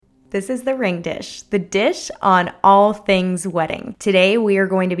This is the Ring Dish, the dish on all things wedding. Today, we are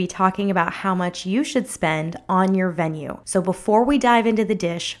going to be talking about how much you should spend on your venue. So before we dive into the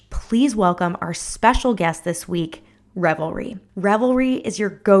dish, please welcome our special guest this week, Revelry. Revelry is your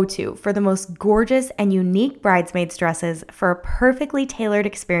go-to for the most gorgeous and unique bridesmaids dresses for a perfectly tailored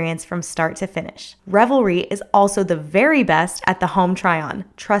experience from start to finish. Revelry is also the very best at the home try-on.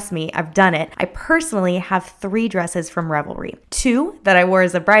 Trust me, I've done it. I personally have 3 dresses from Revelry. 2 that I wore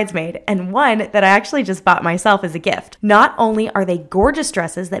as a bridesmaid and 1 that I actually just bought myself as a gift. Not only are they gorgeous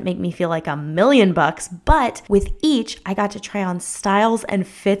dresses that make me feel like $1,000,000, but with each, I got to try on styles and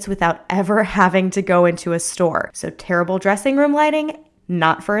fits without ever having to go into a store. So terrible dressing room lighting?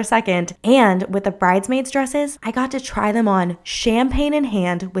 Not for a second. And with the bridesmaids dresses, I got to try them on champagne in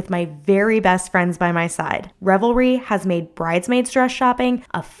hand with my very best friends by my side. Revelry has made bridesmaids dress shopping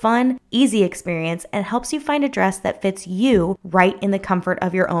a fun, easy experience and helps you find a dress that fits you right in the comfort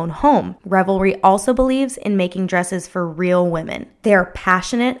of your own home. Revelry also believes in making dresses for real women. They are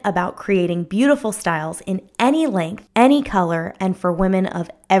passionate about creating beautiful styles in any length, any color, and for women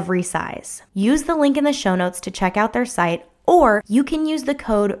of every size. Use the link in the show notes to check out their site, or you can use the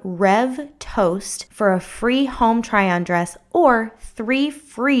code REVTOAST for a free home try-on dress or 3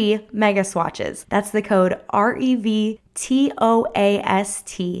 free mega swatches. That's the code REVTOAST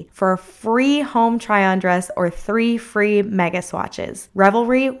for a free home try-on dress or 3 free mega swatches.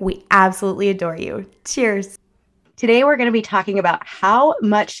 Revelry, we absolutely adore you. Cheers. Today, we're going to be talking about how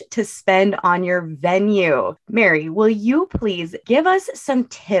much to spend on your venue. Mary, will you please give us some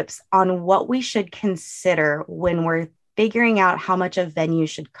tips on what we should consider when we're figuring out how much a venue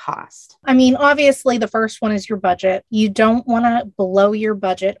should cost? I mean, obviously, the first one is your budget. You don't want to blow your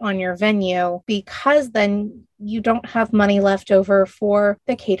budget on your venue because then you don't have money left over for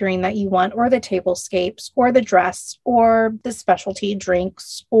the catering that you want, or the tablescapes, or the dress, or the specialty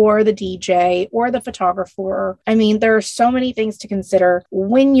drinks, or the DJ, or the photographer. I mean, there are so many things to consider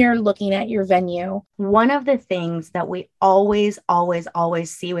when you're looking at your venue. One of the things that we always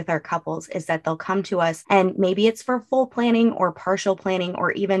see with our couples is that they'll come to us, and maybe it's for full planning or partial planning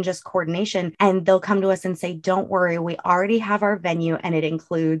or even just coordination. And they'll come to us and say, don't worry, we already have our venue and it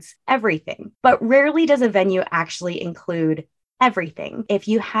includes everything. But rarely does a venue actually include everything. If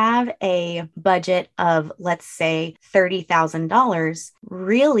you have a budget of, let's say, $30,000,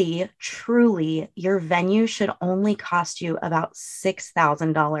 really, truly, your venue should only cost you about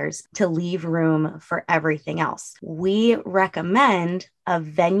 $6,000 to leave room for everything else. We recommend a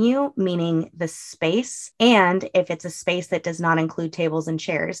venue, meaning the space, and if it's a space that does not include tables and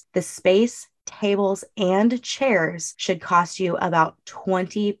chairs, the space, tables, and chairs should cost you about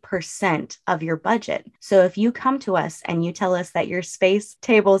 20% of your budget. So if you come to us and you tell us that your space,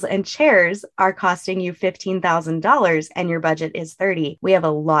 tables, and chairs are costing you $15,000 and your budget is $30,000, we have a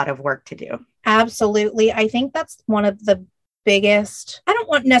lot of work to do. Absolutely. I think that's one of the biggest, I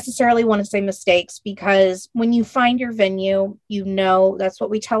don't necessarily want to say mistakes, because when you find your venue, that's what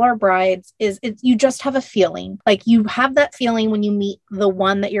we tell our brides is you just have a feeling. Like, you have that feeling when you meet the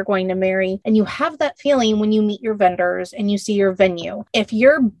one that you're going to marry, and you have that feeling when you meet your vendors and you see your venue. If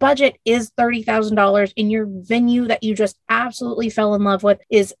your budget is $30,000 and your venue that you just absolutely fell in love with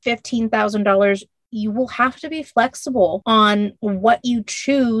is $15,000, you will have to be flexible on what you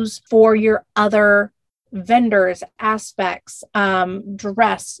choose for your other vendors, aspects,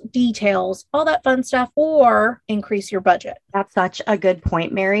 dress, details, all that fun stuff, or increase your budget. That's such a good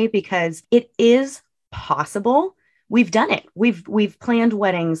point, Mary, because it is possible. We've done it. We've planned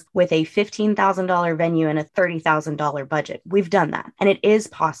weddings with a $15,000 venue and a $30,000 budget. We've done that. And it is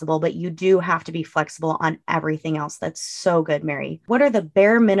possible, but you do have to be flexible on everything else. That's so good, Mary. What are the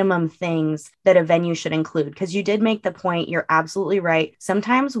bare minimum things that a venue should include? Because you did make the point. You're absolutely right.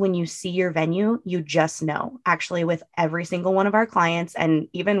 Sometimes when you see your venue, you just know. Actually, with every single one of our clients, and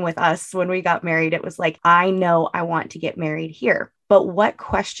even with us when we got married, it was like, I know I want to get married here. But what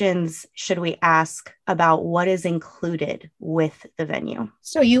questions should we ask about what is included with the venue?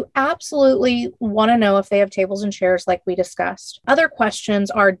 So you absolutely want to know if they have tables and chairs like we discussed. Other questions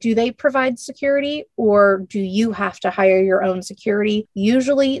are, do they provide security, or do you have to hire your own security?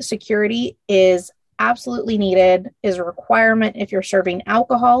 Usually security is absolutely needed, is a requirement if you're serving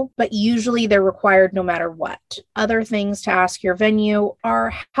alcohol, but usually they're required no matter what. Other things to ask your venue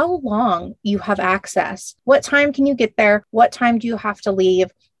are how long you have access. What time can you get there? What time do you have to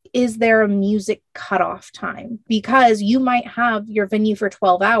leave? Is there a music cutoff time? Because you might have your venue for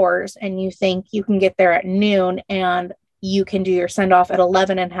 12 hours and you think you can get there at noon, and you can do your send off at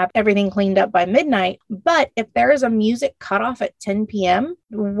 11 and have everything cleaned up by midnight. But if there is a music cutoff at 10 p.m.,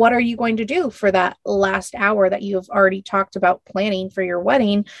 what are you going to do for that last hour that you've already talked about planning for your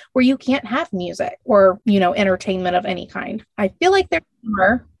wedding, where you can't have music or, entertainment of any kind? I feel like there's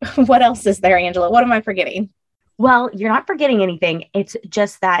more. What else is there, Angela? What am I forgetting? Well, you're not forgetting anything. It's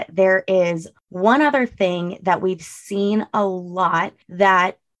just that there is one other thing that we've seen a lot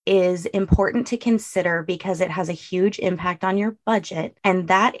that is important to consider because it has a huge impact on your budget. And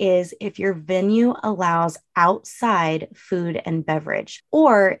that is if your venue allows outside food and beverage,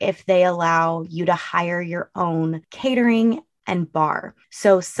 or if they allow you to hire your own catering and bar.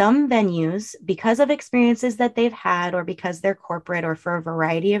 So some venues, because of experiences that they've had, or because they're corporate, or for a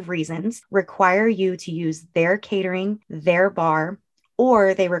variety of reasons, require you to use their catering, their bar,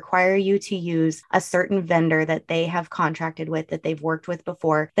 or they require you to use a certain vendor that they have contracted with, that they've worked with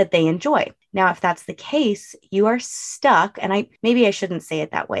before, that they enjoy. Now, if that's the case, you are stuck, and maybe I shouldn't say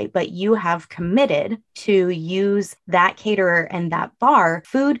it that way, but you have committed to use that caterer and that bar.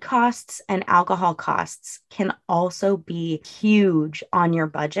 Food costs and alcohol costs can also be huge on your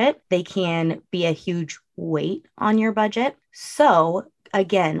budget. They can be a huge weight on your budget. So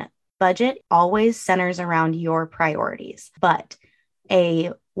again, budget always centers around your priorities, but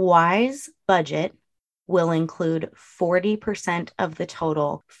a wise budget will include 40% of the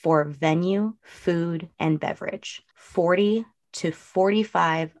total for venue, food, and beverage. 40 to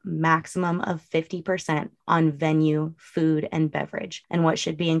 45, maximum of 50% on venue, food, and beverage. And what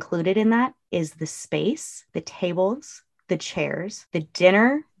should be included in that is the space, the tables, the chairs, the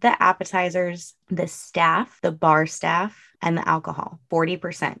dinner, the appetizers, the staff, the bar staff, and the alcohol,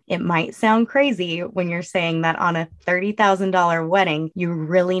 40%. It might sound crazy when you're saying that on a $30,000 wedding, you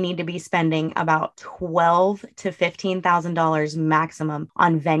really need to be spending about $12,000 to $15,000 maximum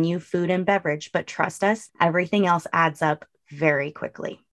on venue, food, and beverage. But trust us, everything else adds up very quickly.